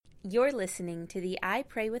You're listening to the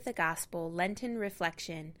iPray with the Gospel Lenten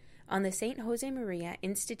Reflection on the St. Josemaria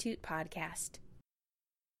Institute podcast.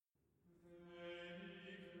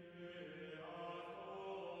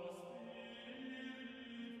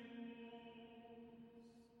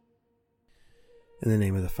 In the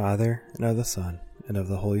name of the Father, and of the Son, and of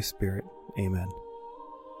the Holy Spirit. Amen.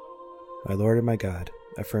 My Lord and my God,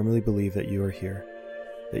 I firmly believe that you are here,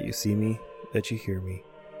 that you see me, that you hear me.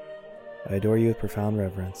 I adore you with profound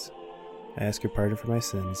reverence. I ask your pardon for my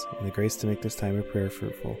sins and the grace to make this time of prayer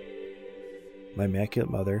fruitful. My Immaculate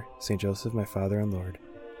Mother, St. Joseph, my Father and Lord,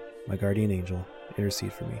 my guardian angel,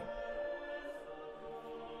 intercede for me.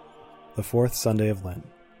 The fourth Sunday of Lent.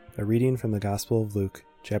 A reading from the Gospel of Luke,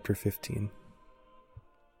 chapter 15.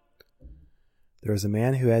 There was a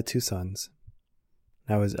man who had 2 sons.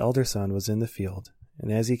 Now his elder son was in the field,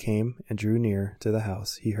 and as he came and drew near to the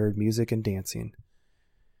house, he heard music and dancing.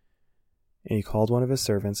 And he called one of his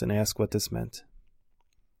servants and asked what this meant.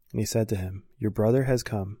 And he said to him, Your brother has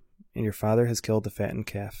come, and your father has killed the fattened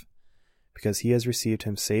calf, because he has received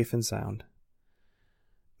him safe and sound.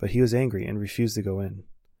 But he was angry and refused to go in.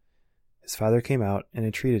 His father came out and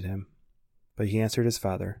entreated him. But he answered his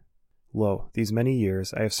father, Lo, these many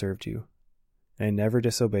years I have served you, and I never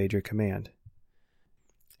disobeyed your command.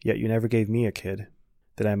 Yet you never gave me a kid,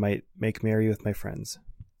 that I might make merry with my friends.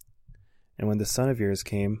 And when the son of yours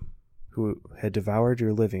came, who had devoured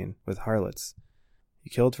your living with harlots,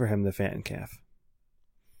 you killed for him the fattened calf.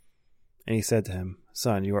 And he said to him,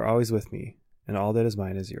 Son, you are always with me, and all that is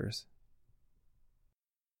mine is yours.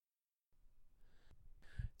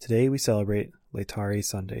 Today we celebrate Laetare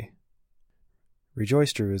Sunday.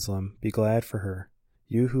 Rejoice, Jerusalem, be glad for her.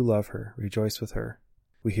 You who love her, rejoice with her.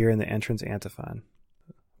 We hear in the entrance antiphon.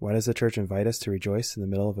 Why does the Church invite us to rejoice in the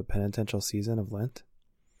middle of a penitential season of Lent?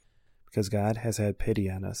 Because God has had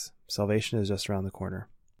pity on us. Salvation is just around the corner.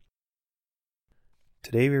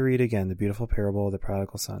 Today we read again the beautiful parable of the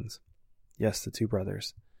prodigal sons. Yes, the 2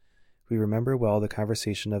 brothers. We remember well the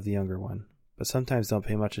conversation of the younger one, but sometimes don't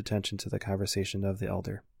pay much attention to the conversation of the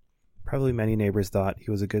elder. Probably many neighbors thought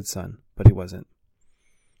he was a good son, but he wasn't.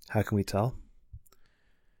 How can we tell?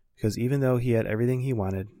 Because even though he had everything he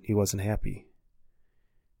wanted, he wasn't happy.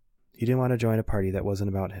 He didn't want to join a party that wasn't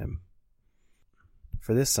about him.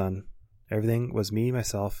 For this son, everything was me,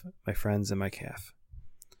 myself, my friends, and my calf.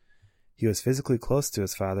 He was physically close to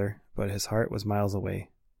his father, but his heart was miles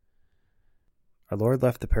away. Our Lord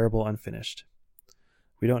left the parable unfinished.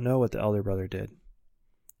 We don't know what the elder brother did.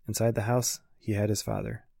 Inside the house, he had his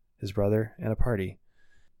father, his brother, and a party.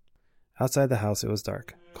 Outside the house, it was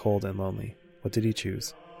dark, cold, and lonely. What did he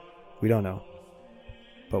choose? We don't know.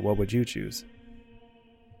 But what would you choose?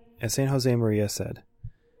 As St. Josemaria said,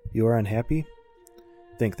 You are unhappy?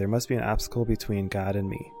 Think there must be an obstacle between God and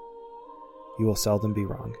me. You will seldom be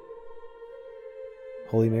wrong.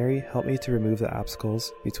 Holy Mary, help me to remove the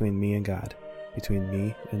obstacles between me and God, between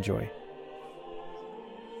me and joy.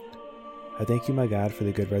 I thank you, my God, for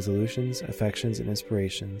the good resolutions, affections, and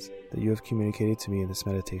inspirations that you have communicated to me in this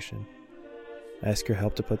meditation. I ask your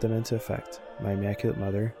help to put them into effect. My Immaculate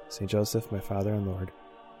Mother, St. Joseph, my Father and Lord,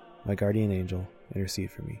 my guardian angel,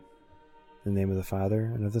 intercede for me. In the name of the Father,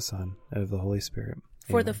 and of the Son, and of the Holy Spirit.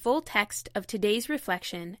 For Amen. the full text of today's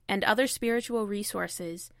reflection and other spiritual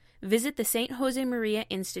resources, visit the St. Josemaria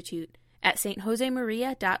Institute at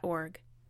stjosemaria.org.